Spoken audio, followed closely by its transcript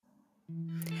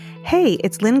Hey,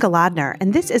 it's Lynn Galadner,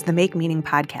 and this is the Make Meaning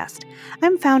podcast.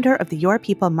 I'm founder of the Your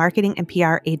People marketing and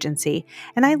PR agency,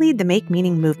 and I lead the Make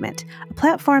Meaning movement, a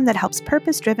platform that helps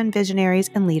purpose-driven visionaries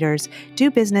and leaders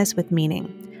do business with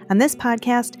meaning. On this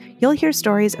podcast, you'll hear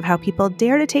stories of how people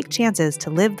dare to take chances to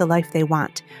live the life they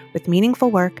want, with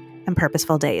meaningful work and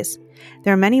purposeful days.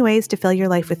 There are many ways to fill your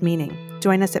life with meaning.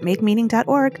 Join us at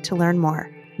makemeaning.org to learn more.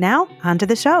 Now, on to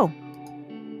the show.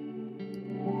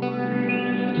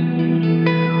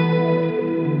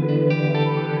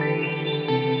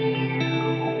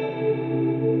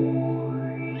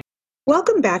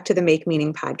 Welcome back to the Make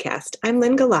Meaning podcast. I'm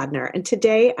Lynn Galadner, and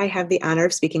today I have the honor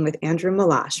of speaking with Andrew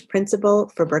Meloche, principal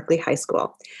for Berkley High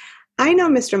School. I know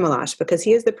Mr. Meloche because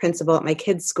he is the principal at my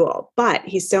kids' school, but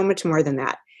he's so much more than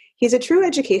that. He's a true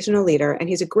educational leader, and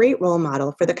he's a great role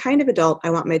model for the kind of adult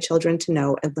I want my children to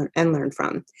know and learn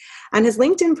from. On his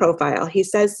LinkedIn profile, he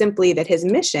says simply that his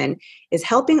mission is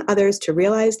helping others to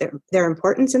realize their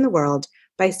importance in the world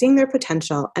by seeing their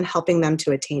potential and helping them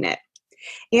to attain it.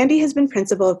 Andy has been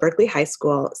principal of Berkley High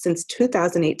School since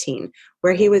 2018,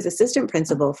 where he was assistant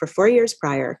principal for 4 years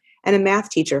prior and a math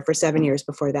teacher for 7 years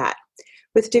before that.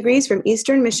 With degrees from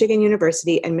Eastern Michigan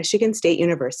University and Michigan State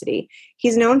University,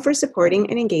 he's known for supporting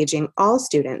and engaging all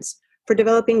students, for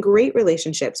developing great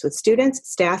relationships with students,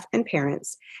 staff, and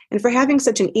parents, and for having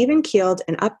such an even-keeled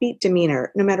and upbeat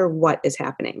demeanor no matter what is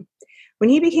happening. When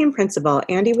he became principal,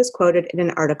 Andy was quoted in an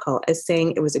article as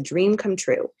saying it was a dream come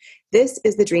true. This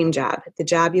is the dream job, the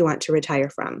job you want to retire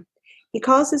from. He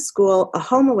calls his school a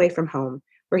home away from home,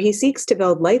 where he seeks to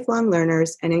build lifelong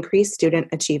learners and increase student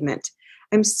achievement.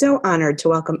 I'm so honored to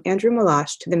welcome Andrew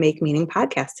Meloche to the Make Meaning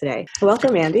podcast today.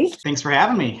 Welcome, Andy. Thanks for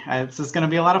having me. This is going to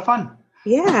be a lot of fun.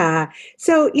 Yeah.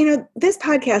 So, this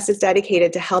podcast is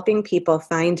dedicated to helping people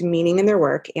find meaning in their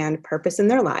work and purpose in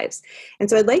their lives. And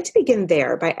so I'd like to begin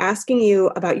there by asking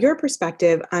you about your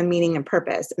perspective on meaning and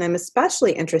purpose. And I'm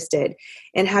especially interested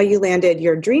in how you landed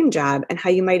your dream job and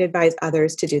how you might advise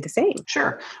others to do the same.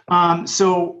 Sure.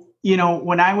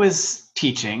 When I was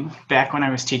teaching, back when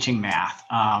I was teaching math,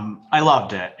 I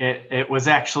loved it. It was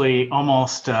actually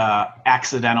almost an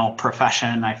accidental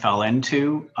profession I fell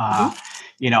into.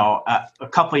 A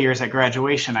couple of years at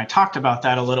graduation, I talked about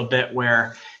that a little bit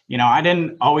where, I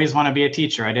didn't always want to be a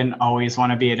teacher. I didn't always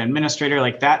want to be an administrator.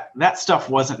 Like that stuff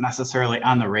wasn't necessarily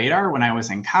on the radar when I was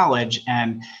in college.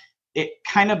 And it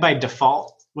kind of by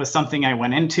default was something I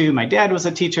went into. My dad was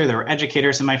a teacher. There were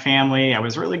educators in my family. I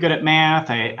was really good at math.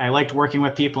 I liked working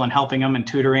with people and helping them and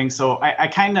tutoring. So I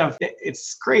kind of,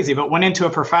 it's crazy, but went into a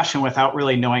profession without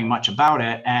really knowing much about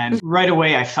it. And right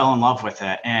away, I fell in love with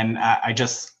it. And I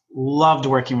just loved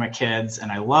working with kids,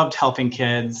 and I loved helping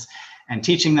kids and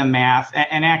teaching them math.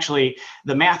 And actually,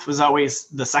 the math was always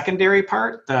the secondary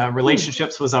part. The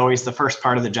relationships was always the first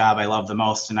part of the job I loved the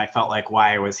most. And I felt like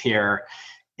why I was here,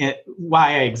 why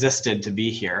I existed to be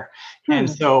here. And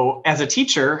so as a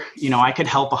teacher, I could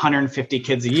help 150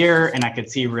 kids a year, and I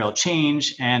could see real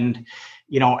change. And,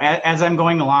 as I'm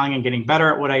going along and getting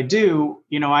better at what I do,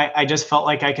 I just felt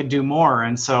like I could do more.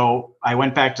 And so I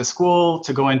went back to school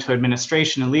to go into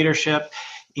administration and leadership.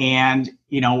 And,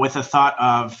 with the thought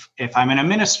of, if I'm an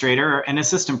administrator, an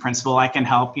assistant principal, I can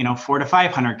help, 400 to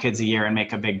 500 kids a year and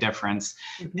make a big difference.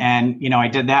 And, I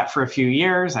did that for a few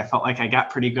years. I felt like I got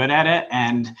pretty good at it.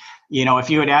 And, if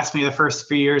you had asked me the first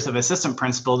few years of assistant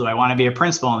principal, do I want to be a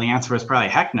principal? And the answer was probably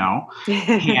heck no.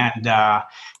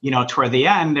 And, toward the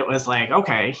end, it was like,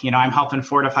 okay, I'm helping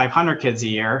 400 to 500 kids a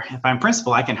year. If I'm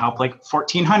principal, I can help like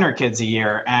 1,400 kids a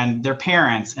year, and their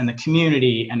parents and the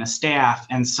community and the staff.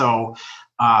 And so,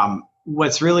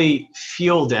 what's really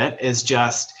fueled it is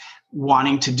just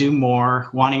wanting to do more,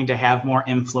 wanting to have more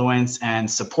influence and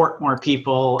support more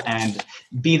people and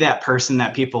be that person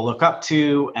that people look up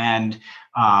to and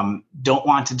don't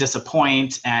want to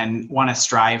disappoint and want to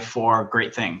strive for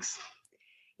great things.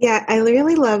 Yeah, I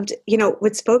really loved,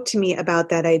 what spoke to me about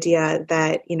that idea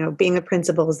that, being a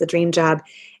principal is the dream job.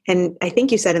 And I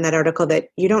think you said in that article that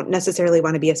you don't necessarily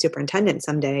want to be a superintendent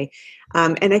someday.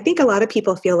 And I think a lot of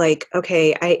people feel like,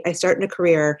 okay, I start in a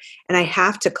career and I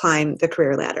have to climb the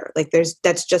career ladder. Like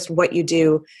that's just what you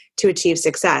do to achieve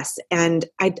success. And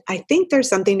I think there's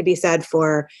something to be said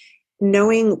for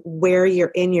knowing where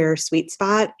you're in your sweet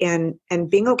spot and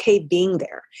being okay being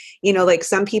there. Like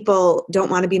some people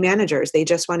don't want to be managers. They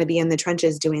just want to be in the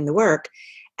trenches doing the work.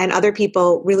 And other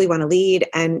people really want to lead.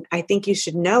 And I think you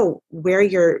should know where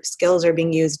your skills are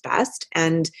being used best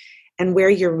and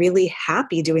where you're really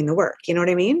happy doing the work. You know what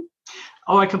I mean?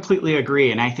 Oh, I completely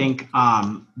agree. And I think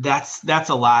that's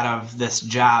a lot of this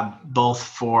job, both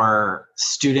for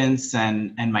students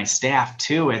and my staff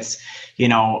too. It's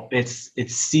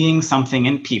seeing something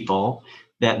in people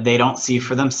that they don't see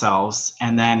for themselves,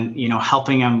 and then,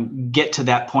 helping them get to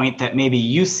that point that maybe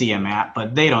you see them at,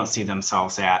 but they don't see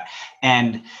themselves at.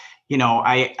 And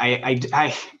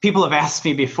people have asked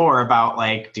me before about,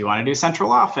 like, do you want to do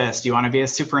central office? Do you want to be a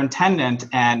superintendent?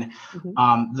 And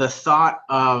Mhm. the thought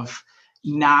of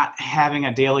not having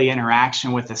a daily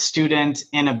interaction with a student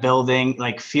in a building,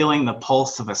 like feeling the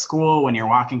pulse of a school when you're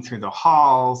walking through the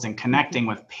halls and connecting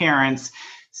with parents,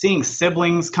 seeing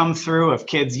siblings come through of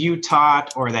kids you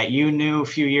taught or that you knew a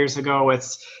few years ago.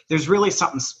 There's really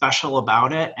something special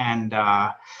about it. And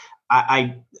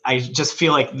I just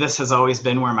feel like this has always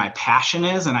been where my passion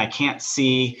is, and I can't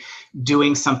see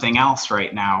doing something else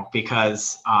right now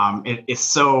because it is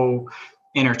so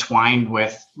intertwined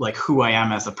with, like, who I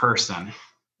am as a person.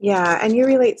 Yeah, and you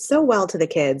relate so well to the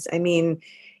kids. I mean,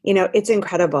 it's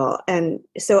incredible. And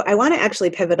so I want to actually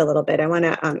pivot a little bit. I want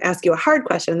to ask you a hard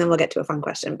question, and then we'll get to a fun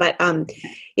question. But,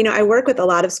 I work with a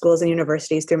lot of schools and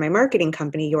universities through my marketing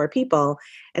company, Your People.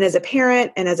 And as a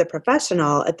parent and as a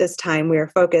professional at this time, we are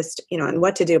focused, on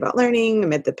what to do about learning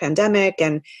amid the pandemic.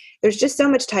 And there's just so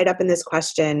much tied up in this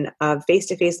question of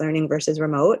face-to-face learning versus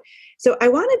remote. So I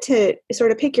wanted to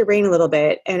sort of pick your brain a little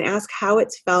bit and ask how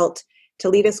it's felt to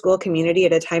lead a school community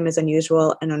at a time as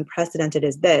unusual and unprecedented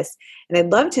as this. And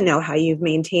I'd love to know how you've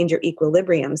maintained your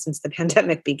equilibrium since the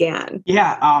pandemic began.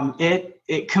 Yeah,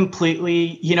 it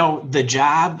completely, the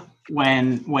job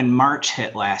when March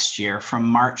hit last year, from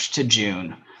March to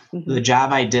June, the Hmm.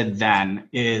 job I did then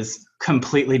is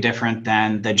completely different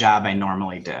than the job I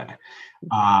normally did.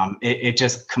 It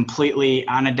just completely,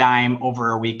 on a dime,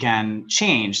 over a weekend,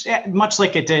 changed, much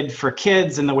like it did for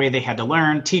kids and the way they had to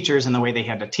learn, teachers and the way they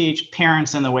had to teach,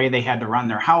 parents and the way they had to run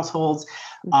their households.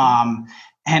 Hmm.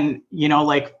 And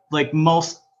like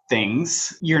most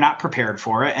things, you're not prepared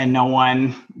for it, and no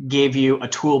one gave you a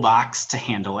toolbox to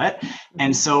handle it.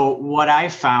 And Hmm. so what I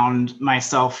found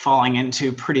myself falling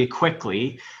into pretty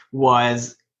quickly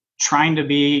was trying to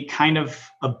be kind of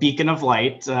a beacon of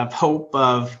light, of hope,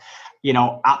 of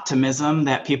optimism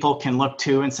that people can look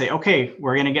to and say, okay,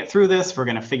 we're going to get through this. We're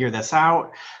going to figure this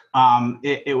out.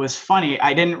 It was funny.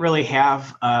 I didn't really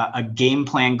have a game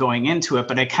plan going into it,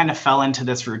 but I kind of fell into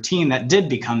this routine that did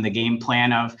become the game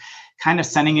plan of kind of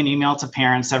sending an email to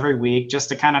parents every week just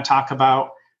to kind of talk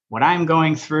about what I'm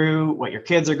going through, what your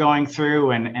kids are going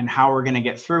through, and how we're going to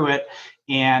get through it.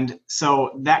 And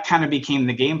so that kind of became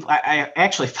the game. I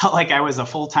actually felt like I was a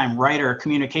full-time writer,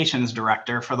 communications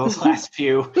director for those last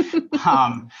few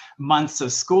months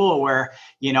of school, where,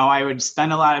 I would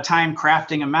spend a lot of time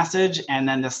crafting a message. And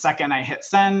then the second I hit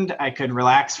send, I could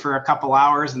relax for a couple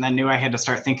hours and then knew I had to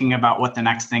start thinking about what the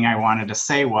next thing I wanted to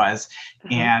say was.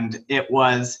 Uh-huh. And it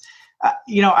was,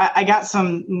 I got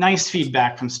some nice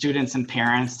feedback from students and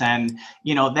parents, and,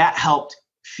 that helped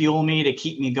fuel me to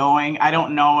keep me going. I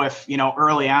don't know if,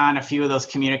 early on, a few of those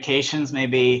communications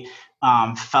maybe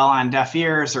fell on deaf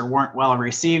ears or weren't well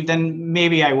received, then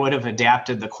maybe I would have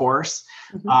adapted the course.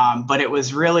 Hmm. But it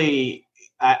was really,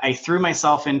 I threw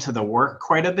myself into the work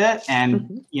quite a bit,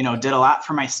 and, Hmm. did a lot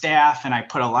for my staff, and I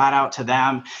put a lot out to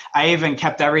them. I even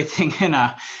kept everything in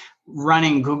a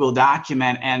running Google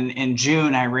document. And in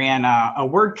June, I ran a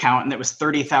word count, and it was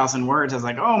 30,000 words. I was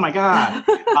like, oh my God.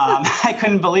 I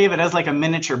couldn't believe it. It was like a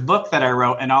miniature book that I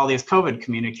wrote in all these COVID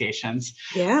communications.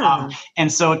 Yeah.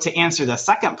 And so, to answer the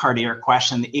second part of your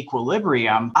question, the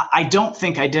equilibrium, I don't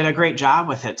think I did a great job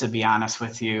with it, to be honest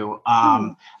with you. Hmm.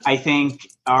 I think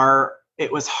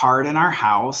it was hard in our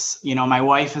house. My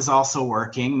wife is also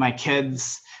working. My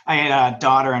kids, I had a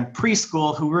daughter in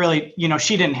preschool who really,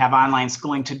 she didn't have online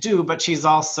schooling to do, but she's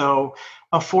also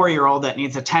a 4-year-old that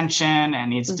needs attention and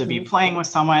needs to be Hmm. playing with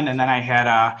someone. And then I had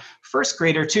a first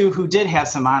grader too, who did have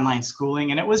some online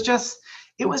schooling. And it was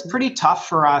Hmm. pretty tough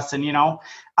for us. And,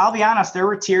 I'll be honest, there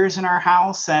were tears in our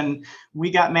house, and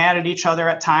we got mad at each other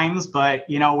at times, but,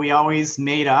 we always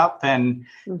made up, and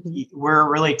Hmm. we're a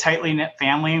really tightly knit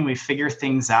family, and we figure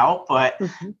things out. But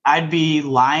Hmm. I'd be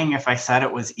lying if I said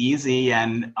it was easy.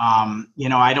 And,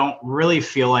 I don't really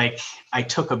feel like I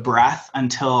took a breath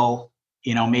until,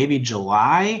 maybe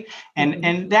July. And, Hmm.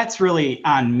 and that's really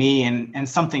on me, and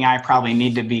something I probably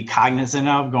need to be cognizant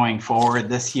of going forward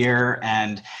this year.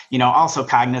 And, also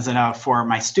cognizant of for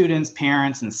my students,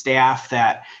 parents, and staff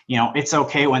that, it's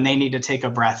okay when they need to take a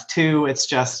breath too. It's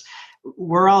just,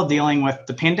 we're all dealing with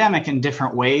the pandemic in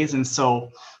different ways. And so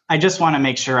I just want to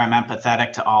make sure I'm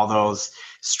empathetic to all those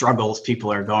struggles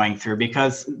people are going through,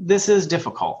 because this is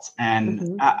difficult. And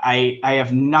Mm-hmm. I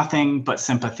have nothing but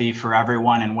sympathy for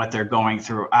everyone and what they're going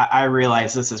through. I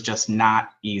realize this is just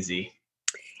not easy.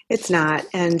 It's not,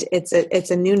 and it's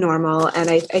a new normal. And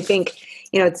I think,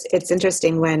 it's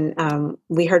interesting when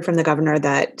we heard from the governor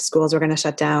that schools were going to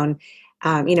shut down.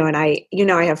 And I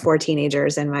have 4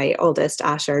 teenagers, and my oldest,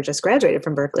 Asher, just graduated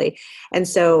from Berkeley. And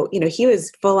so, he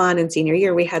was full on in senior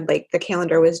year. We had the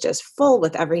calendar was just full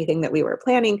with everything that we were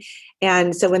planning.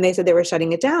 And so when they said they were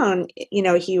shutting it down,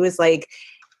 he was like,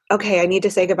 okay, I need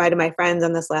to say goodbye to my friends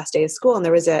on this last day of school. And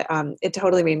there was it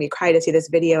totally made me cry to see this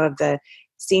video of the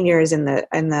seniors in the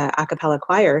a cappella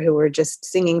choir who were just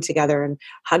singing together and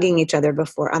hugging each other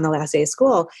before on the last day of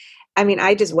school. I mean,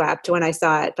 I just wept when I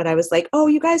saw it, but I was like, oh,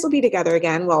 you guys will be together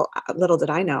again. Well, little did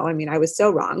I know. I mean, I was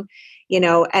so wrong,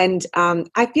 and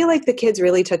I feel like the kids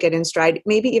really took it in stride,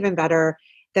 maybe even better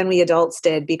than we adults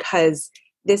did, because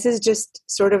this is just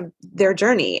sort of their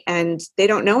journey and they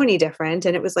don't know any different.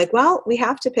 And it was like, well, we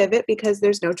have to pivot because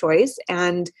there's no choice.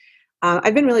 And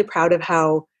I've been really proud of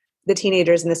how the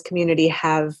teenagers in this community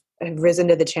have risen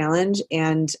to the challenge.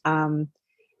 And,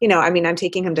 I'm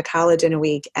taking him to college in a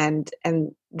week, and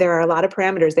there are a lot of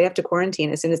parameters. They have to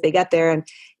quarantine as soon as they get there and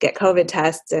get COVID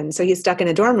tests. And so he's stuck in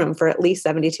a dorm room for at least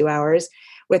 72 hours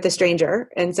with a stranger.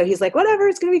 And so he's like, whatever,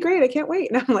 it's going to be great. I can't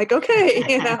wait. And I'm like,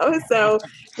 okay, so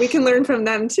we can learn from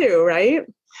them too, right?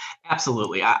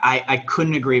 Absolutely. I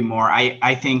couldn't agree more.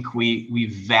 I think we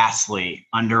vastly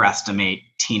underestimate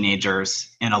teenagers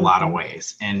in a lot of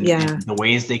ways, and the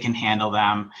ways they can handle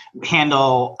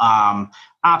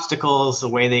obstacles, the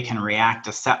way they can react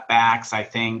to setbacks. I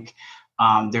think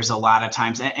there's a lot of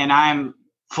times, and I'm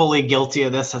fully guilty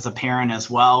of this as a parent as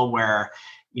well, where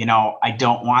I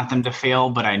don't want them to fail,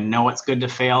 but I know it's good to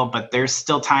fail. But there's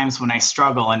still times when I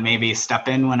struggle and maybe step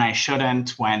in when I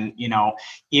shouldn't, when,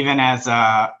 even as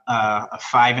a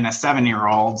 5 and a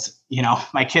 7-year-old,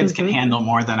 my kids can handle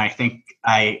more than I think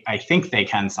they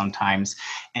can sometimes.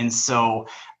 And so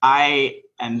I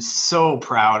am so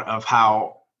proud of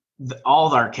how all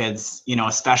of our kids,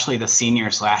 especially the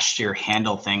seniors last year,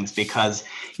 handle things, because,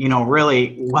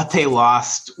 really what they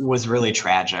lost was really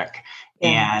tragic.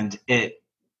 Yeah. And it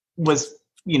was,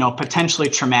 potentially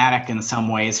traumatic in some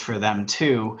ways for them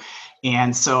too.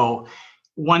 And so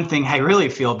one thing I really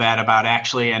feel bad about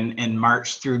actually in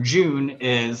March through June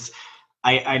is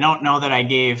I don't know that I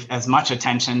gave as much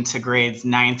attention to grades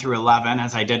 9 through 11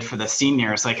 as I did for the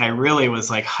seniors. I really was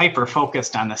hyper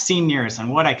focused on the seniors and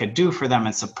what I could do for them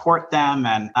and support them.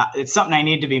 And it's something I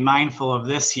need to be mindful of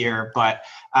this year. But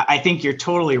I think you're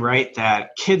totally right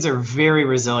that kids are very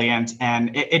resilient,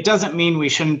 and it doesn't mean we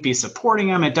shouldn't be supporting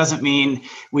them. It doesn't mean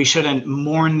we shouldn't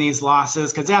mourn these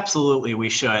losses, because absolutely we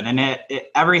should. And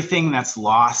everything that's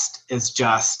lost is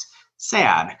just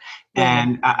sad. Yeah.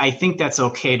 And I think that's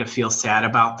okay to feel sad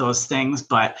about those things,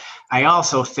 but I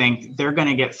also think they're going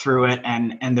to get through it,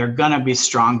 and they're going to be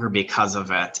stronger because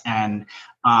of it. And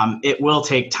it will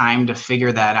take time to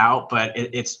figure that out, but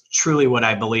it's truly what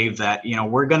I believe, that,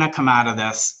 we're going to come out of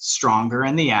this stronger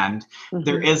in the end. Mm-hmm.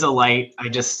 There is a light.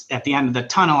 At the end of the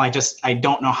tunnel, I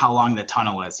don't know how long the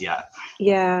tunnel is yet.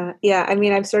 Yeah. Yeah. I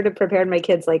mean, I've sort of prepared my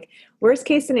kids, worst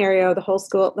case scenario, the whole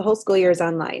school year is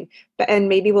online, and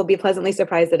maybe we'll be pleasantly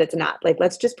surprised that it's not.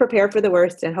 Let's just prepare for the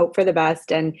worst and hope for the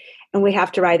best. And we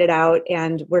have to ride it out,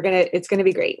 and it's going to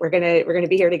be great. We're going to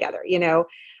be here together,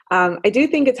 I do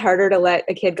think it's harder to let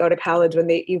a kid go to college when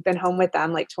you've been home with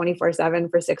them 24/7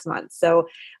 for 6 months. So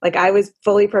I was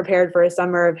fully prepared for a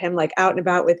summer of him out and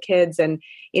about with kids and,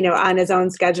 on his own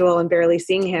schedule and barely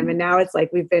seeing him. And now it's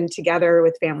we've been together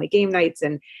with family game nights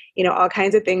and, all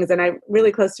kinds of things. And I'm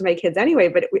really close to my kids anyway,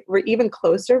 but we're even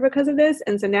closer because of this.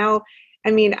 And so now,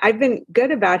 I've been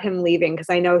good about him leaving because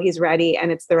I know he's ready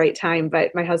and it's the right time. But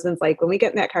my husband's when we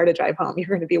get in that car to drive home, you're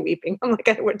going to be weeping. I'm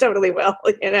I totally will,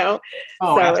 Oh,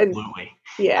 so, absolutely.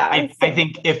 Yeah. I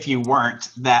think if you weren't,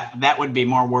 that would be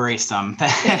more worrisome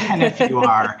than if you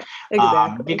are.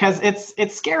 Exactly. Because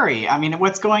it's scary.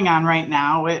 What's going on right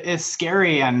now is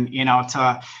scary. And,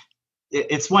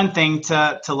 it's one thing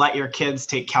to let your kids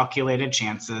take calculated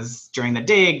chances during the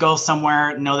day, go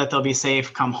somewhere, know that they'll be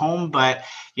safe, come home. But,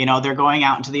 they're going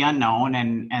out into the unknown,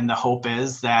 and the hope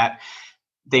is that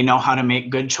they know how to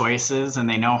make good choices, and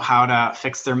they know how to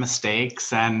fix their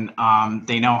mistakes, and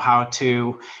they know how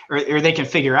to, or they can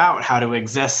figure out how to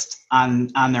exist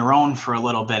on their own for a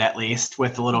little bit, at least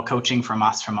with a little coaching from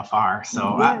us from afar.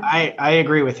 So yeah. I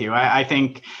agree with you. I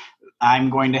think I'm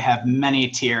going to have many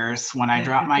tears when I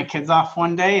drop my kids off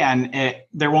one day, and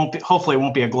hopefully it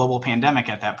won't be a global pandemic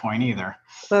at that point either.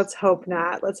 Let's hope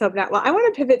not. Let's hope not. Well, I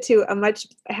want to pivot to a much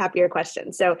happier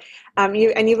question. So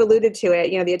you've alluded to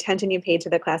it, the attention you paid to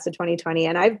the class of 2020.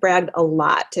 And I've bragged a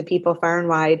lot to people far and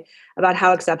wide about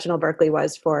how exceptional Berkley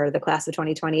was for the class of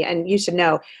 2020. And you should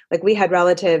know, like, we had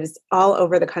relatives all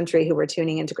over the country who were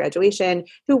tuning into graduation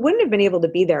who wouldn't have been able to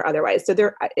be there otherwise. So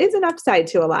there is an upside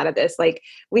to a lot of this. Like,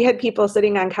 we had people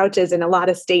sitting on couches in a lot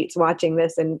of states watching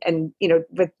this and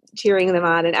with cheering them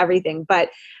on and everything. But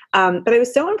I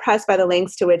was so impressed by the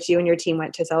lengths to which you and your team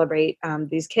went to celebrate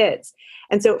these kids.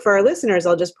 And so for our listeners,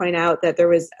 I'll just point out that there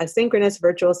was a synchronous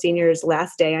virtual seniors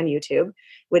last day on YouTube,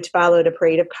 which followed a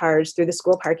parade of cars through the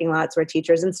school parking lots where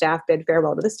teachers and staff bid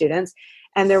farewell to the students.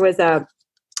 And there was a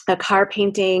car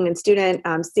painting and student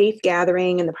safe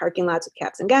gathering in the parking lots with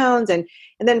caps and gowns. And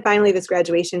then finally this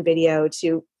graduation video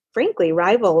to frankly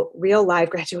rival real live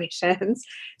graduations.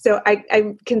 So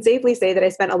I can safely say that I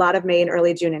spent a lot of May and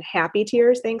early June in happy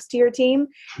tears thanks to your team.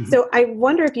 Mm-hmm. So I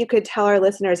wonder if you could tell our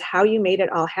listeners how you made it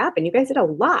all happen. You guys did a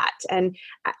lot. And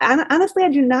honestly, I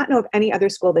do not know of any other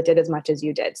school that did as much as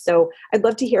you did. So I'd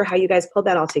love to hear how you guys pulled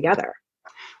that all together.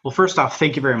 Well, first off,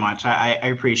 thank you very much. I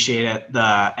appreciate it.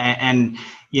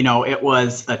 It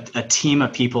was a team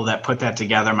of people that put that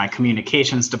together. My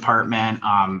communications department,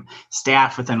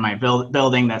 staff within my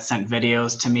building that sent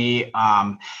videos to me.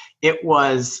 It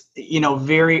was,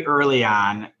 very early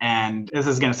on, and this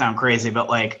is going to sound crazy, but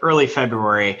like early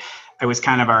February, I was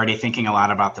kind of already thinking a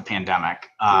lot about the pandemic.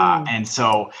 And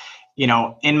so,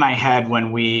 in my head,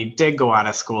 when we did go out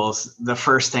of schools, the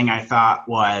first thing I thought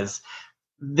was,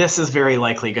 this is very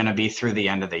likely going to be through the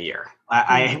end of the year.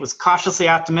 I was cautiously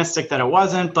optimistic that it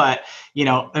wasn't, but,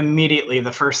 immediately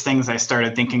the first things I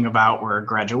started thinking about were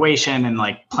graduation and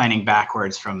like planning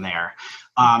backwards from there.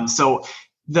 So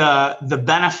the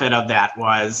benefit of that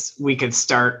was we could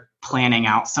start planning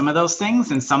out some of those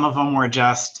things. And some of them were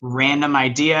just random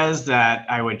ideas that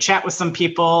I would chat with some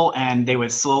people and they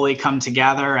would slowly come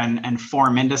together and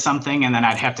form into something. And then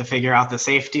I'd have to figure out the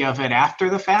safety of it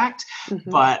after the fact. Mm-hmm.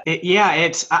 But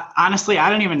it's honestly, I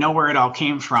don't even know where it all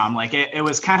came from. Like it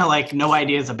was kind of like no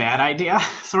idea is a bad idea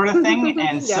sort of thing.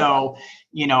 And yeah. So,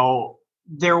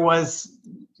 there was,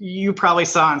 you probably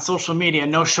saw on social media,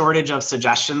 no shortage of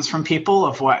suggestions from people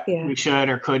of what we should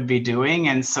or could be doing.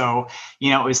 And so,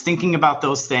 it was thinking about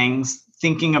those things,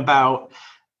 thinking about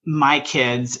my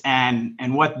kids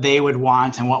and what they would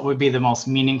want and what would be the most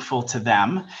meaningful to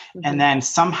them. Mm-hmm. And then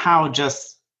somehow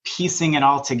just piecing it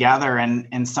all together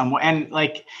in some way. And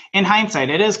like in hindsight,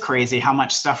 it is crazy how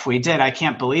much stuff we did. I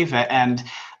can't believe it. And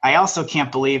I also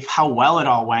can't believe how well it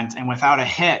all went and without a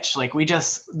hitch. Like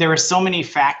there were so many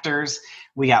factors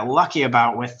we got lucky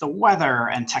about with the weather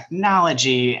and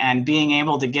technology and being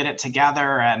able to get it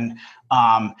together. And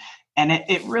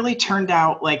it really turned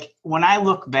out, like when I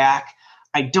look back,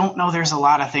 I don't know there's a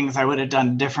lot of things I would have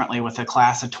done differently with the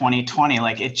class of 2020.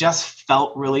 Like it just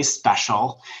felt really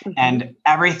special. Mm-hmm. And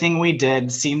everything we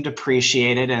did seemed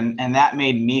appreciated. And that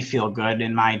made me feel good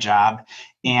in my job.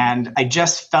 And I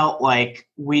just felt like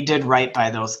we did right by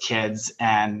those kids.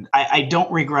 And I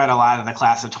don't regret a lot of the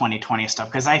class of 2020 stuff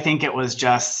because I think it was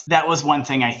that was one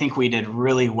thing I think we did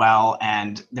really well.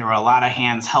 And there were a lot of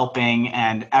hands helping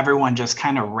and everyone just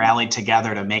kind of rallied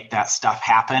together to make that stuff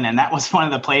happen. And that was one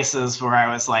of the places where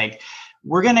I was like,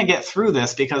 we're going to get through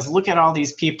this because look at all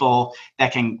these people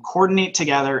that can coordinate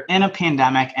together in a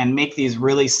pandemic and make these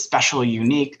really special,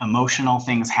 unique, emotional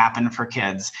things happen for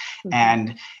kids. Mm-hmm.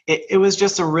 And it was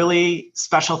just a really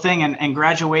special thing. And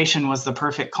graduation was the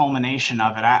perfect culmination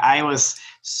of it. I was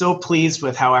so pleased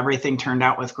with how everything turned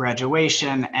out with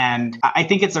graduation. And I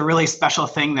think it's a really special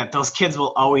thing that those kids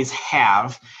will always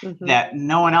have, mm-hmm. that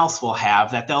no one else will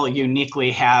have, that they'll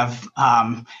uniquely have,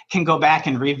 can go back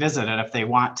and revisit it if they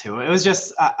want to. It was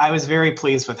just, I was very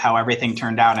pleased with how everything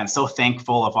turned out and so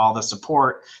thankful of all the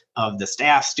support of the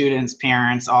staff, students,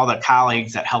 parents, all the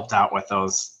colleagues that helped out with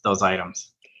those items.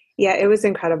 Yeah, it was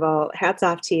incredible. Hats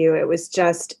off to you. It was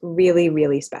just really,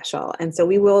 really special. And so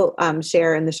we will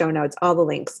share in the show notes all the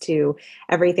links to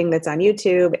everything that's on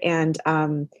YouTube. And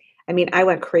I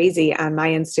went crazy on my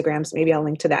Instagram, so maybe I'll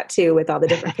link to that too with all the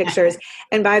different pictures.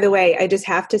 And by the way, I just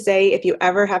have to say, if you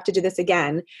ever have to do this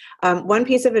again, one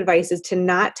piece of advice is to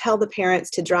not tell the parents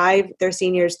to drive their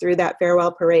seniors through that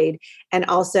farewell parade and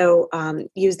also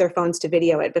use their phones to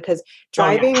video it because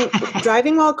driving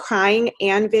while crying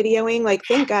and videoing, like,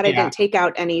 thank God I didn't take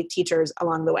out any teachers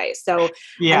along the way. So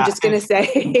I'm just going to say.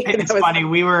 It's funny.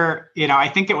 We were, I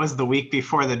think it was the week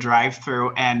before the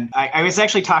drive-through and I was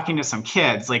actually talking to some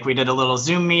kids, like we did a little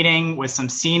Zoom meeting with some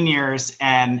seniors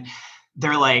and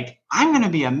they're like, I'm going to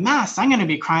be a mess. I'm going to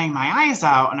be crying my eyes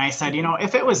out. And I said,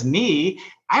 if it was me,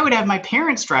 I would have my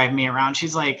parents drive me around.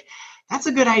 She's like, that's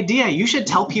a good idea. You should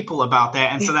tell people about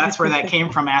that. And so that's where that came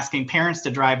from, asking parents to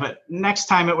drive. But next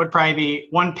time it would probably be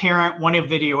one parent, one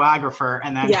videographer,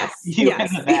 and then you in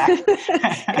the back.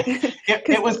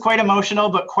 It was quite emotional,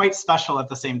 but quite special at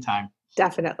the same time.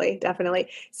 Definitely, definitely.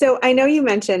 So I know you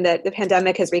mentioned that the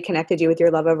pandemic has reconnected you with your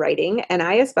love of writing, and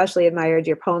I especially admired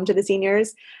your poem to the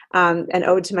seniors, an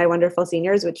ode to my wonderful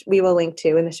seniors, which we will link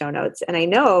to in the show notes. And I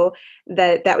know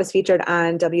that that was featured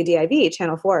on WDIV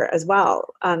Channel 4 as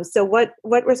well. So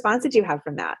what response did you have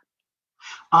from that?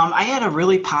 I had a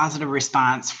really positive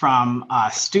response from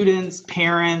students,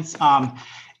 parents.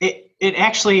 It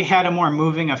actually had a more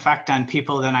moving effect on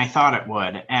people than I thought it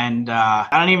would. And I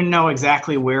don't even know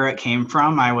exactly where it came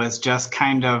from. I was just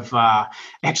kind of,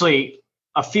 actually,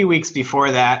 a few weeks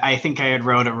before that, I think I had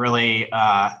wrote a really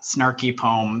snarky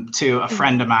poem to a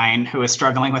friend of mine who was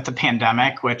struggling with the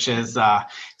pandemic, which is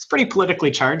it's pretty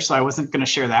politically charged, so I wasn't going to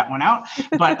share that one out.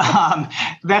 But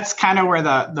that's kind of where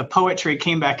the poetry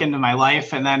came back into my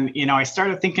life. And then, I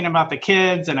started thinking about the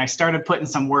kids, and I started putting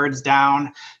some words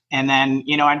down. And then,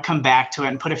 I'd come back to it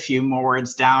and put a few more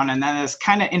words down. And then this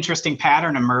kind of interesting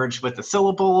pattern emerged with the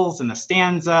syllables and the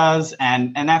stanzas.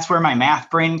 And that's where my math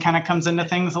brain kind of comes into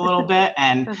things a little bit.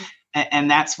 And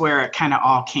that's where it kind of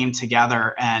all came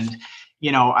together. And,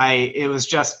 it was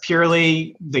just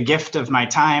purely the gift of my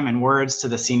time and words to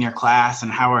the senior class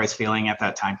and how I was feeling at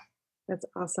that time. That's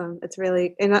awesome. It's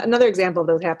really another example of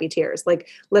those happy tears. Like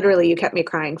literally you kept me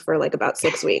crying for like about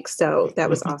 6 weeks. So that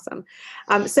was awesome.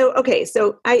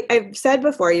 So I've said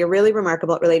before, you're really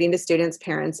remarkable at relating to students,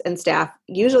 parents, and staff,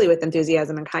 usually with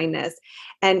enthusiasm and kindness.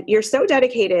 And you're so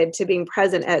dedicated to being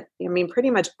present at, pretty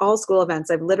much all school events.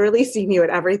 I've literally seen you at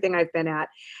everything I've been at.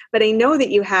 But I know that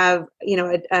you have,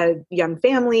 a young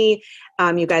family.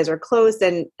 You guys are close.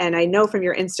 And I know from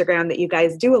your Instagram that you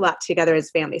guys do a lot together as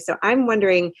family. So I'm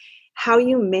wondering how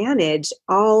you manage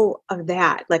all of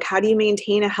that. Like, how do you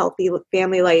maintain a healthy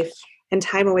family life and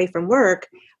time away from work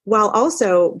while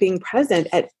also being present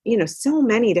at, so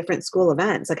many different school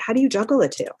events? Like, how do you juggle the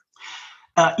two?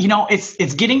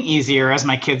 It's getting easier as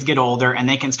my kids get older and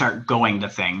they can start going to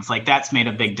things. Like, that's made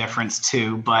a big difference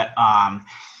too. But,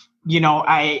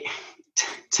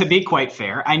 to be quite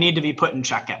fair, I need to be put in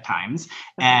check at times.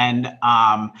 And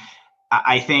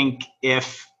I think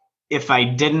if I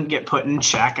didn't get put in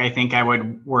check, I think I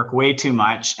would work way too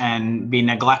much and be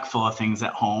neglectful of things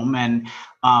at home. And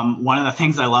one of the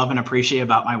things I love and appreciate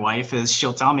about my wife is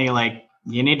she'll tell me, like,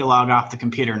 you need to log off the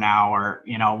computer now, or,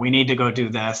 we need to go do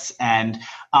this. And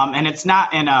it's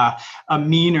not in a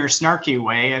mean or snarky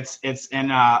way. It's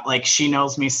in a, like, she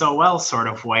knows me so well sort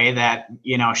of way that,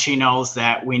 she knows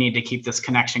that we need to keep this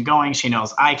connection going. She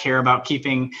knows I care about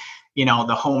keeping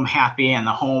the home happy and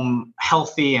the home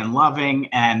healthy and loving.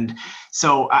 And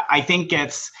so I think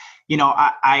it's,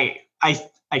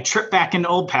 I trip back into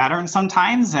old patterns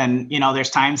sometimes. And, there's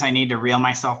times I need to reel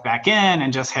myself back in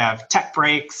and just have tech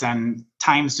breaks and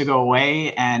times to go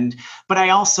away. But I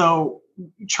also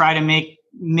try to make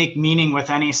meaning with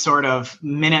any sort of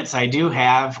minutes I do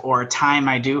have or time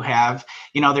I do have.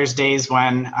 There's days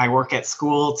when I work at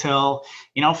school till,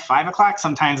 5 o'clock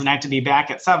sometimes, and I have to be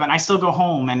back at 7. I still go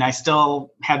home and I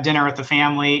still have dinner with the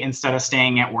family instead of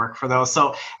staying at work for those.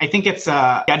 So I think it's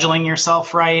scheduling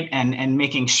yourself right and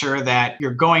making sure that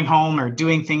you're going home or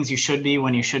doing things you should be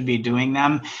when you should be doing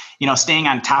them. Staying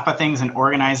on top of things and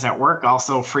organized at work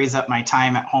also frees up my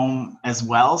time at home as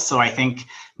well. So I think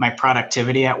my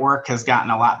productivity at work has gotten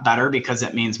a lot better because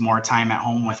it means more time at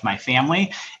home with my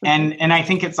family. And I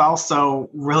think it's also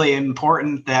really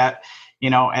important that,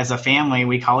 as a family,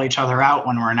 we call each other out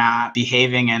when we're not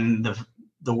behaving in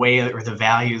the way or the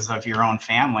values of your own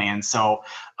family. And so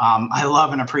I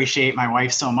love and appreciate my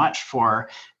wife so much for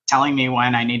telling me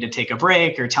when I need to take a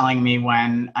break or telling me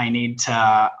when I need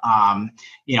to,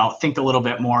 think a little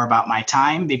bit more about my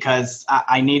time, because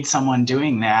I need someone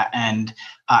doing that. And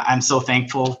I'm so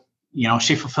thankful,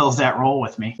 she fulfills that role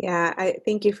with me. Yeah, I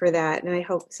thank you for that. And I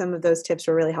hope some of those tips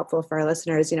were really helpful for our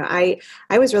listeners. I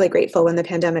was really grateful when the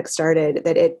pandemic started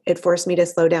that it forced me to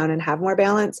slow down and have more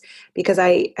balance, because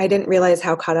I didn't realize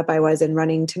how caught up I was in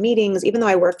running to meetings. Even though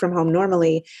I work from home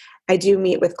normally, I do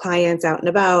meet with clients out and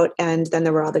about, and then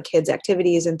there were all the kids'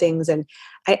 activities and things. And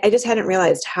I just hadn't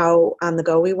realized how on the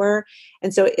go we were.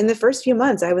 And so in the first few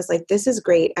months, I was like, this is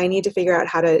great. I need to figure out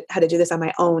how to do this on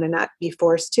my own and not be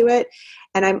forced to it.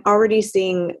 And I'm already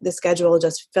seeing the schedule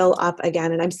just fill up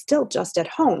again, and I'm still just at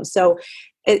home. So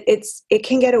it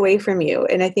can get away from you.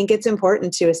 And I think it's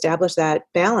important to establish that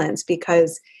balance,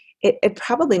 because it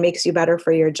probably makes you better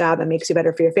for your job and makes you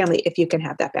better for your family if you can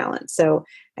have that balance. So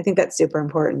I think that's super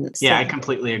important. Yeah, I So,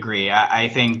 completely agree. I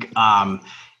think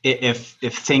if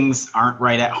things aren't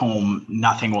right at home,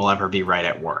 nothing will ever be right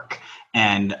at work.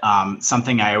 And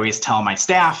something I always tell my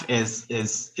staff is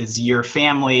your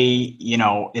family,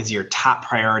 is your top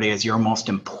priority, is your most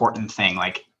important thing.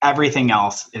 Like everything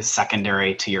else is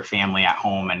secondary to your family at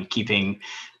home and keeping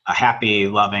a happy,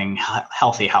 loving,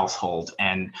 healthy household.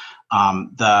 And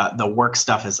the work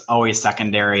stuff is always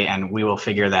secondary, and we will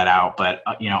figure that out. But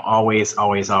always,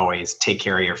 always, always take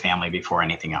care of your family before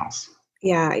anything else.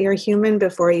 yeah, you're a human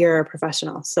before you're a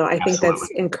professional. So I think that's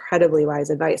Absolutely. incredibly wise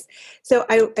advice. So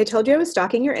I told you I was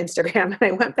stalking your Instagram and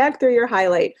I went back through your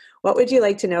highlight. What would you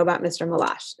like to know about Mr.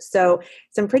 Meloche? So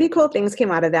some pretty cool things came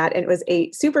out of that. And it was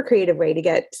a super creative way to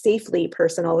get safely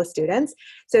personal with students.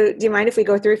 So do you mind if we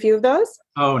go through a few of those?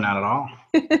 Oh, not at all.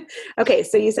 Okay,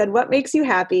 so you said what makes you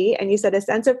happy, and you said a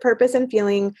sense of purpose and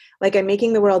feeling like I'm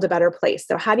making the world a better place.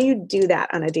 So how do you do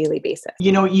that on a daily basis?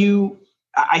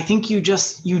 I think you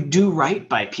do right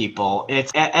by people.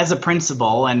 It's as a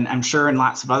principal, and I'm sure in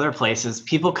lots of other places,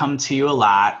 people come to you a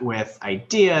lot with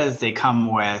ideas. They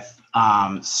come with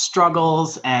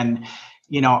struggles, and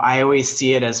I always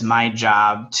see it as my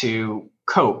job to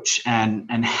coach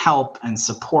and help and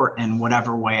support in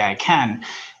whatever way I can.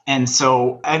 And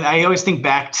so I always think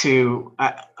back to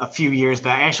a few years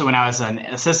back. Actually, when I was an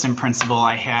assistant principal,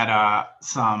 I had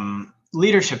some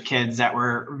leadership kids that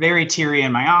were very teary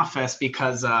in my office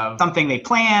because of something they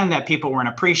planned that people weren't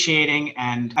appreciating.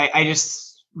 And I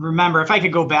just remember, if I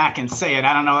could go back and say it,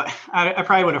 I don't know, I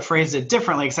probably would have phrased it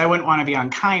differently because I wouldn't want to be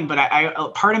unkind.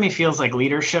 But part of me feels like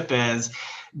leadership is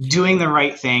doing the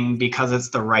right thing because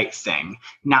it's the right thing,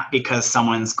 not because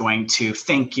someone's going to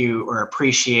thank you or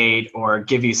appreciate or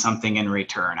give you something in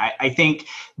return. I think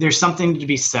there's something to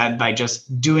be said by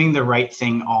just doing the right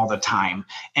thing all the time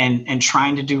and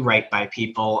trying to do right by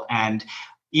people. And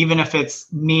even if it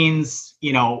means,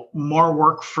 more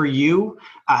work for you,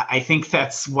 I think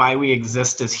that's why we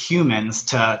exist as humans,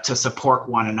 to support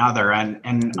one another. And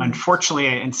unfortunately,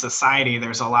 in society,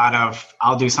 there's a lot of,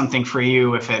 I'll do something for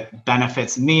you if it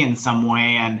benefits me in some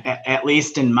way. And at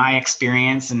least in my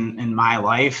experience and in my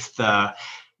life, the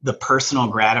personal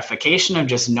gratification of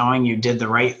just knowing you did the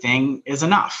right thing is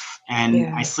enough. And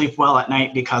Yeah. I sleep well at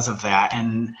night because of that.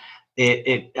 And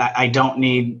I don't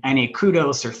need any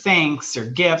kudos or thanks or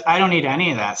gifts. I don't need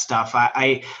any of that stuff.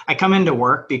 I come into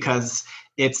work because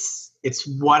it's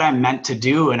what I'm meant to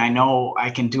do, and I know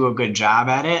I can do a good job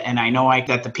at it. And I know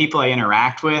that the people I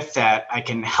interact with, that I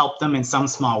can help them in some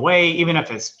small way, even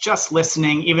if it's just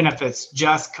listening, even if it's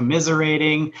just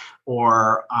commiserating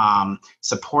or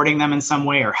supporting them in some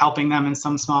way or helping them in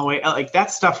some small way. Like, that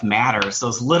stuff matters.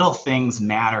 Those little things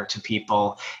matter to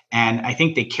people. And I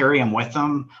think they carry them with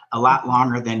them a lot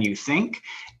longer than you think.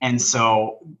 And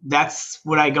so that's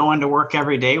what I go into work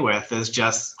every day with, is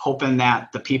just hoping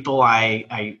that the people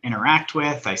I interact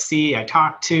with, I see, I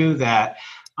talk to, that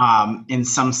in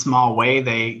some small way,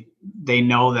 they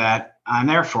know that I'm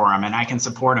there for them and I can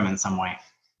support them in some way.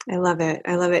 I love it.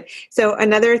 I love it. So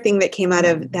another thing that came out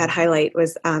of that highlight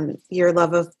was your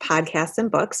love of podcasts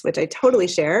and books, which I totally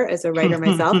share as a writer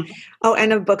myself. Oh,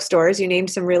 and of bookstores. You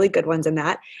named some really good ones in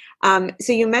that.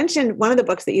 So you mentioned one of the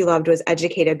books that you loved was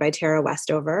Educated by Tara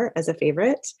Westover as a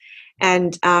favorite.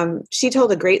 And she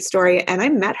told a great story. And I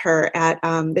met her at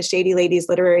the Shady Ladies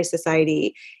Literary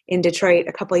Society in Detroit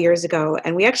a couple of years ago.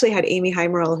 And we actually had Amy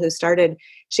Heimerl, who started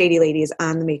Shady Ladies,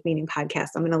 on the Make Meaning podcast.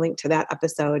 I'm going to link to that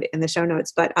episode in the show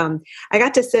notes. But I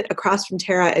got to sit across from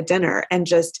Tara at dinner and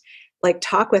just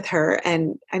talk with her.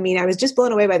 And I mean, I was just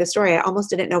blown away by the story. I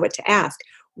almost didn't know what to ask.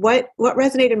 What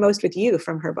resonated most with you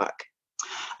from her book?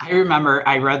 I remember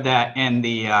I read that in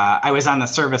I was on the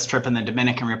service trip in the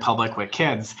Dominican Republic with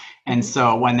kids. And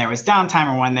so when there was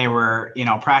downtime or when they were,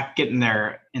 getting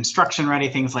their instruction ready,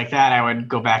 things like that, I would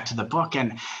go back to the book.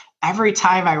 And every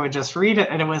time I would just read it,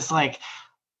 and it was like,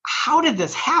 how did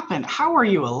this happen? How are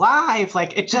you alive?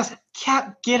 Like, it just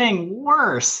kept getting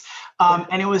worse.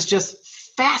 And it was just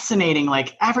fascinating,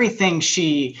 like everything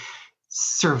she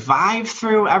survived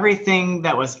through, everything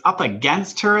that was up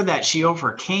against her that she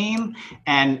overcame,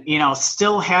 and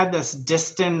still had this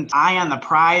distant eye on the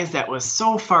prize that was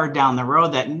so far down the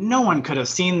road that no one could have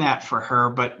seen that for her,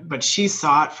 but she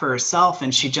saw it for herself,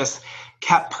 and she just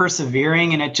kept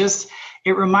persevering. And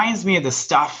it reminds me of the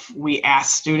stuff we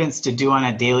ask students to do on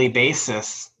a daily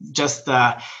basis. Just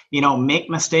make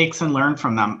mistakes and learn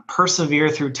from them, persevere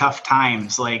through tough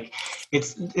times. Like,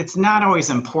 it's not always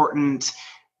important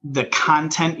the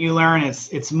content you learn.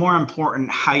 It's more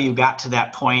important how you got to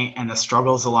that point, and the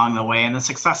struggles along the way and the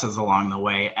successes along the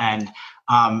way. And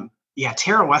yeah,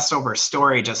 Tara Westover's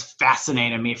story just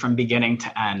fascinated me from beginning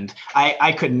to end.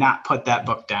 I could not put that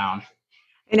book down.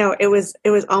 I know it was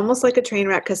almost like a train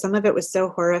wreck because some of it was so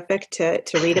horrific to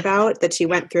read about that she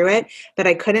went through it, but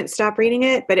I couldn't stop reading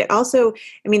it. But it also,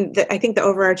 I mean, I think the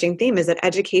overarching theme is that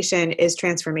education is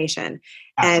transformation.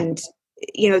 Absolutely. And,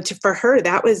 for her,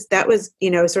 that was,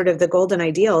 sort of the golden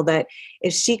ideal that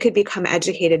if she could become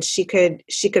educated, she could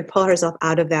pull herself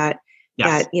out of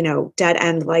Yes. dead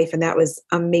end life. And that was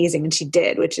amazing. And she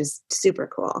did, which is super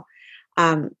cool.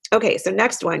 Okay, so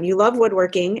next one. You love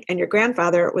woodworking and your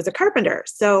grandfather was a carpenter.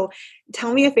 So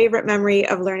tell me a favorite memory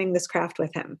of learning this craft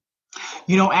with him.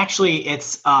 Actually,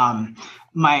 it's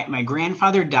my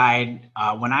grandfather died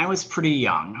when I was pretty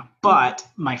young, but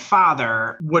my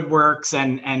father woodworks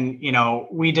and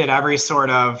we did every sort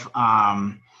of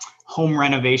home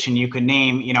renovation you could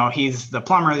name. He's the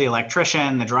plumber, the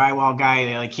electrician, the drywall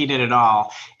guy. Like he did it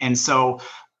all, and so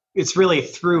it's really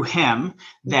through him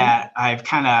that I've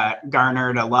kind of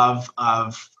garnered a love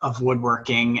of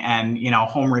woodworking and,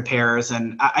 home repairs.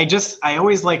 And I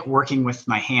always like working with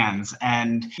my hands.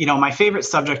 And, my favorite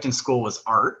subject in school was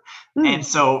art. And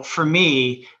so for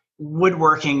me,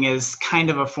 woodworking is kind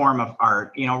of a form of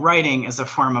art. Writing is a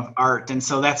form of art. And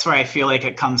so that's where I feel like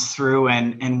it comes through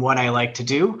and what I like to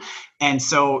do. And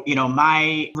so,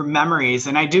 my memories,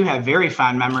 and I do have very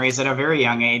fond memories at a very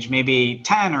young age, maybe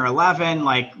 10 or 11,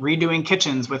 like redoing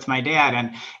kitchens with my dad.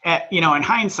 And, in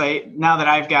hindsight, now that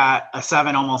I've got a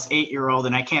 7, almost 8-year-old,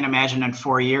 and I can't imagine in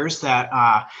 4 years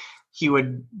that he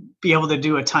would be able to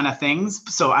do a ton of things.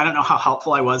 So I don't know how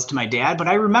helpful I was to my dad, but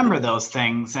I remember those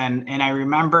things. And I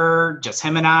remember just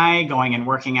him and I going and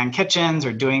working on kitchens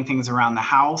or doing things around the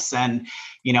house. And,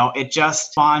 it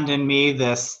just spawned in me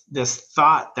this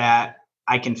thought that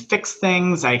I can fix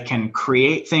things, I can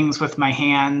create things with my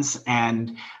hands.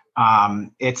 And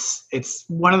it's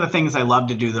one of the things I love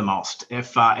to do the most.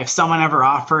 If someone ever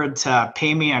offered to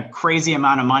pay me a crazy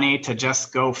amount of money to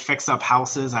just go fix up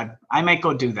houses, I might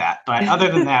go do that. But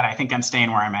other than that, I think I'm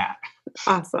staying where I'm at.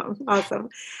 Awesome.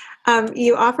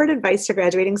 You offered advice to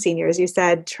graduating seniors. You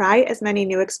said, try as many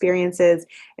new experiences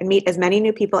and meet as many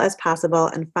new people as possible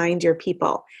and find your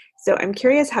people. So I'm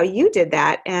curious how you did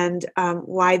that and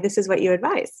why this is what you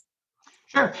advise.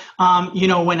 Sure.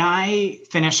 When I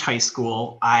finished high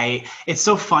school, it's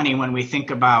so funny when we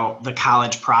think about the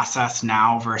college process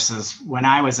now versus when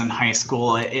I was in high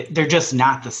school, they're just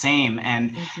not the same.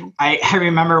 And I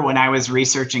remember when I was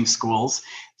researching schools,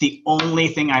 the only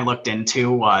thing I looked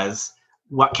into was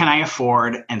what can I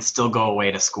afford and still go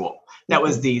away to school. That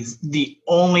was the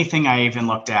only thing I even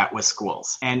looked at was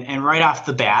schools. And right off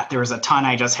the bat, there was a ton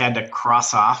I just had to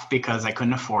cross off because I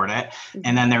couldn't afford it.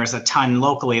 And then there was a ton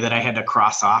locally that I had to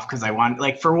cross off because I wanted,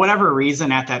 like, for whatever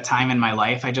reason at that time in my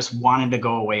life, I just wanted to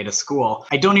go away to school.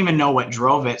 I don't even know what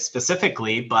drove it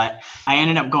specifically, but I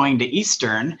ended up going to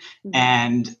Eastern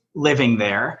and living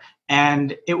there.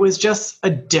 And it was just a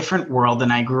different world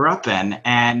than I grew up in.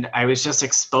 And I was just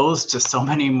exposed to so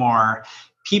many more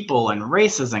people and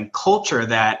races and culture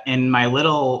that in my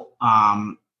little,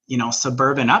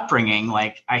 suburban upbringing,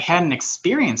 like I hadn't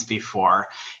experienced before.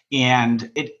 And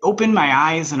it opened my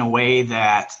eyes in a way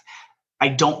that I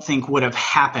don't think would have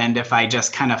happened if I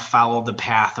just kind of followed the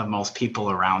path of most people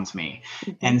around me.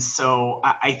 And so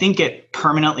I think it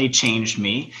permanently changed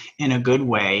me in a good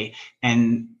way.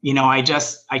 And,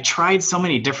 I tried so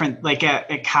many different, like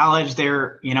at college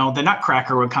there, the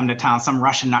Nutcracker would come to town, some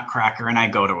Russian Nutcracker, and I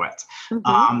go to it.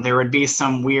 There would be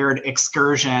some weird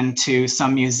excursion to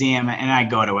some museum and I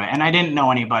go to it. And I didn't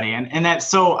know anybody. And that's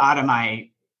so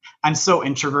I'm so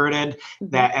introverted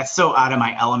that it's so out of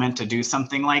my element to do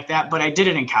something like that. But I did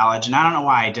it in college and I don't know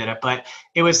why I did it, but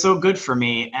it was so good for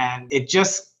me. And it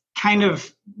just kind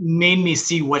of made me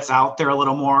see what's out there a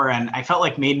little more. And I felt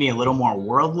like made me a little more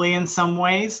worldly in some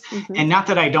ways. And not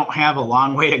that I don't have a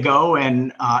long way to go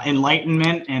and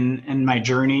enlightenment in my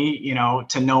journey,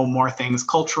 to know more things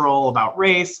cultural about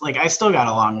race. Like I still got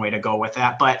a long way to go with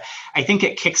that. But I think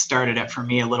it kickstarted it for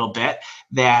me a little bit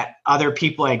that other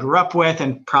people I grew up with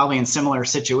and probably in similar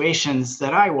situations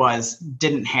that I was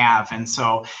didn't have. And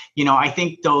so, I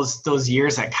think those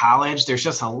years at college, there's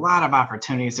just a lot of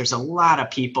opportunities. There's a lot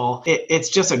of people. It's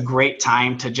just a great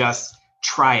time to just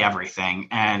try everything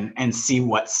and see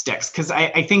what sticks. Because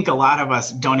I think a lot of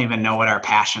us don't even know what our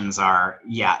passions are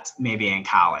yet, maybe in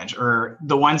college, or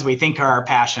the ones we think are our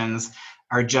passions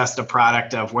are just a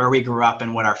product of where we grew up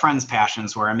and what our friends'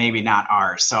 passions were, and maybe not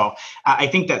ours. So I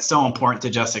think that's so important to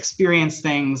just experience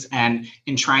things and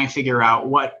try and figure out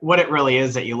what it really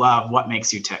is that you love, what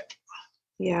makes you tick.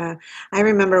 Yeah. I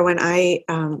remember when I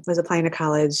was applying to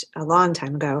college a long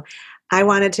time ago, I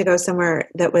wanted to go somewhere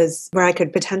that was where I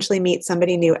could potentially meet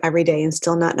somebody new every day and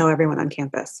still not know everyone on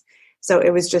campus. So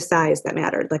it was just size that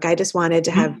mattered. Like I just wanted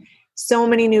to have so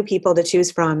many new people to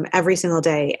choose from every single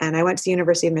day. And I went to the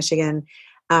University of Michigan.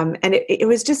 And it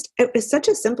was such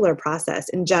a simpler process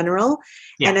in general.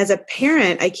 Yeah. And as a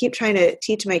parent, I keep trying to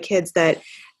teach my kids that,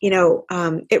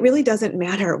 it really doesn't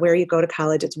matter where you go to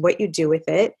college. It's what you do with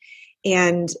it.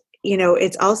 And,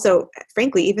 it's also,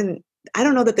 frankly, even, I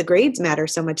don't know that the grades matter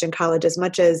so much in college as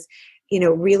much as,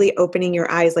 really opening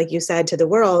your eyes, like you said, to the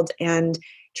world and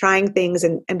trying things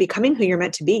and becoming who you're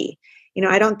meant to be.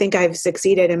 I don't think I've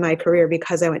succeeded in my career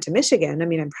because I went to Michigan. I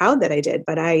mean, I'm proud that I did,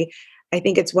 but I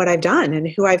think it's what I've done and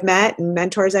who I've met and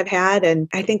mentors I've had. And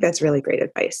I think that's really great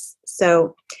advice.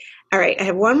 So, all right, I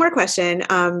have one more question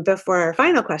before our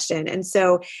final question. And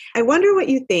so I wonder what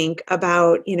you think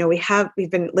about,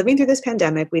 we've been living through this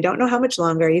pandemic. We don't know how much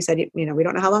longer. You said, we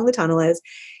don't know how long the tunnel is.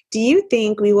 Do you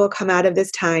think we will come out of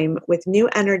this time with new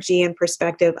energy and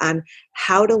perspective on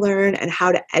how to learn and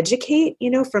how to educate,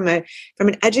 from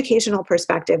an educational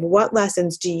perspective? What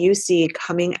lessons do you see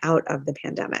coming out of the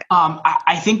pandemic?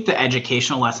 I think the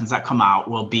educational lessons that come out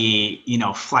will be,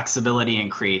 flexibility and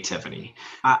creativity.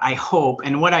 I hope,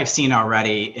 and what I've seen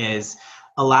already is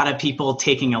a lot of people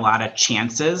taking a lot of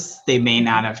chances they may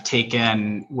not have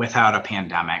taken without a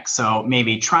pandemic. So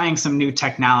maybe trying some new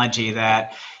technology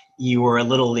that you were a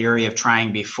little leery of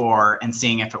trying before and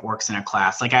seeing if it works in a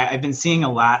class. Like I've been seeing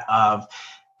a lot of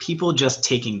people just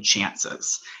taking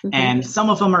chances. Mm-hmm. And some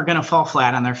of them are going to fall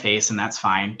flat on their face, and that's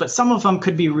fine. But some of them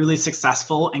could be really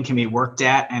successful and can be worked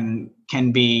at and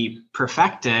can be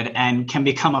perfected and can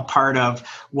become a part of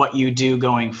what you do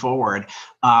going forward.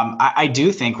 I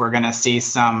do think we're going to see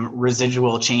some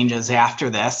residual changes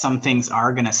after this. Some things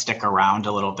are going to stick around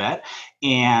a little bit.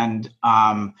 And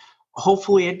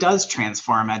hopefully it does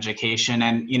transform education.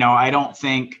 And, I don't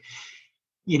think,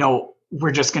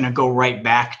 we're just going to go right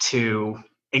back to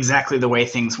exactly the way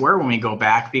things were when we go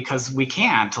back, because we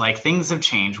can't. Like, things have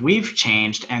changed. We've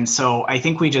changed. And so I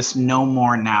think we just know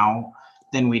more now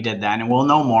than we did then. And we'll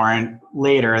know more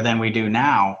later than we do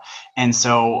now. And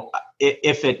so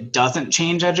if it doesn't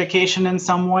change education in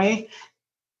some way,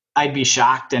 I'd be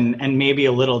shocked and maybe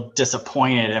a little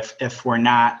disappointed if we're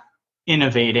not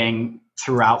innovating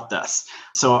throughout this.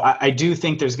 So I do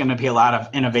think there's going to be a lot of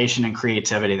innovation and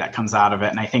creativity that comes out of it.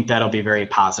 And I think that'll be very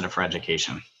positive for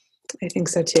education. I think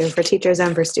so too, for teachers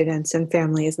and for students and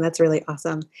families. And that's really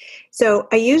awesome. So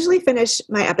I usually finish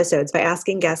my episodes by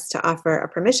asking guests to offer a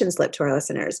permission slip to our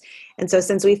listeners. And so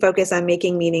since we focus on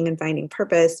making meaning and finding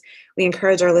purpose, we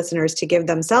encourage our listeners to give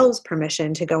themselves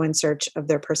permission to go in search of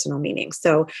their personal meaning.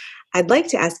 So I'd like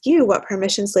to ask you what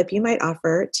permission slip you might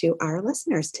offer to our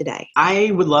listeners today.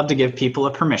 I would love to give people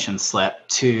a permission slip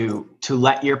to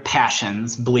let your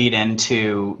passions bleed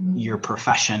into your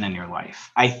profession and your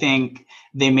life. I think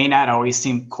they may not always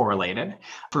seem correlated.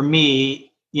 For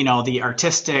me, the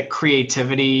artistic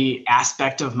creativity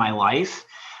aspect of my life,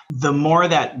 the more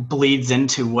that bleeds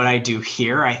into what I do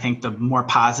here, I think the more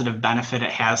positive benefit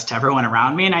it has to everyone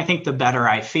around me. And I think the better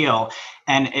I feel.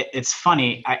 And it's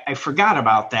funny, I forgot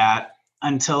about that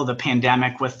until the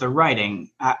pandemic with the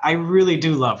writing. I really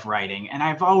do love writing, and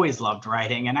I've always loved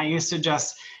writing. And I used to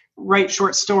just write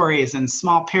short stories and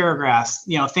small paragraphs,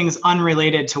 things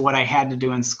unrelated to what I had to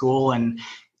do in school. And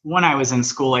when I was in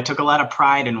school, I took a lot of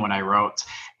pride in what I wrote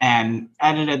and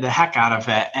edited the heck out of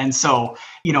it. And so,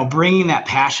 bringing that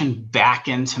passion back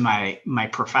into my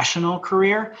professional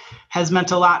career has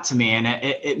meant a lot to me. And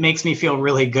it makes me feel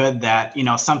really good that,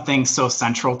 something so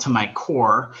central to my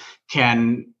core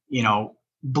can,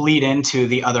 bleed into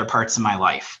the other parts of my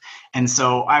life. And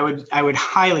so I would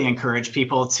highly encourage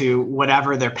people to,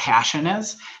 whatever their passion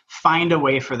is, find a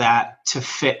way for that to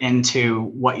fit into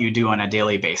what you do on a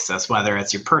daily basis, whether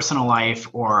it's your personal life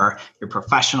or your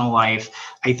professional life.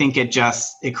 I think it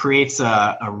creates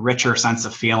a richer sense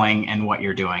of feeling in what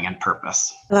you're doing and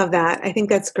purpose. I love that. I think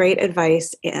that's great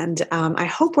advice. And I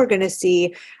hope we're going to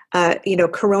see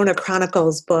Corona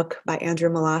Chronicles book by Andrew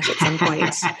Meloche at some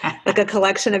point, like a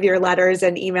collection of your letters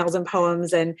and emails and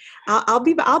poems. And I'll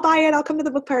buy it. I'll come to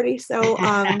the book party. So,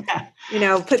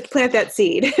 plant that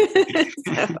seed.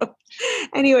 So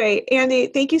anyway, Andy,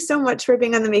 thank you so much for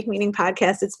being on the Make Meaning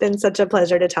podcast. It's been such a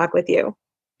pleasure to talk with you.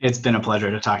 It's been a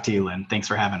pleasure to talk to you, Lynn. Thanks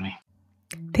for having me.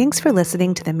 Thanks for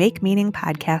listening to the Make Meaning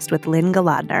podcast with Lynn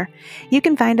Golodner. You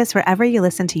can find us wherever you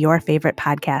listen to your favorite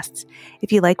podcasts.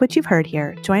 If you like what you've heard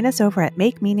here, join us over at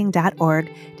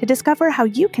makemeaning.org to discover how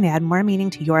you can add more meaning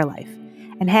to your life.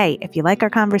 And hey, if you like our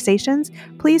conversations,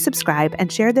 please subscribe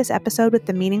and share this episode with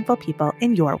the meaningful people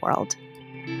in your world.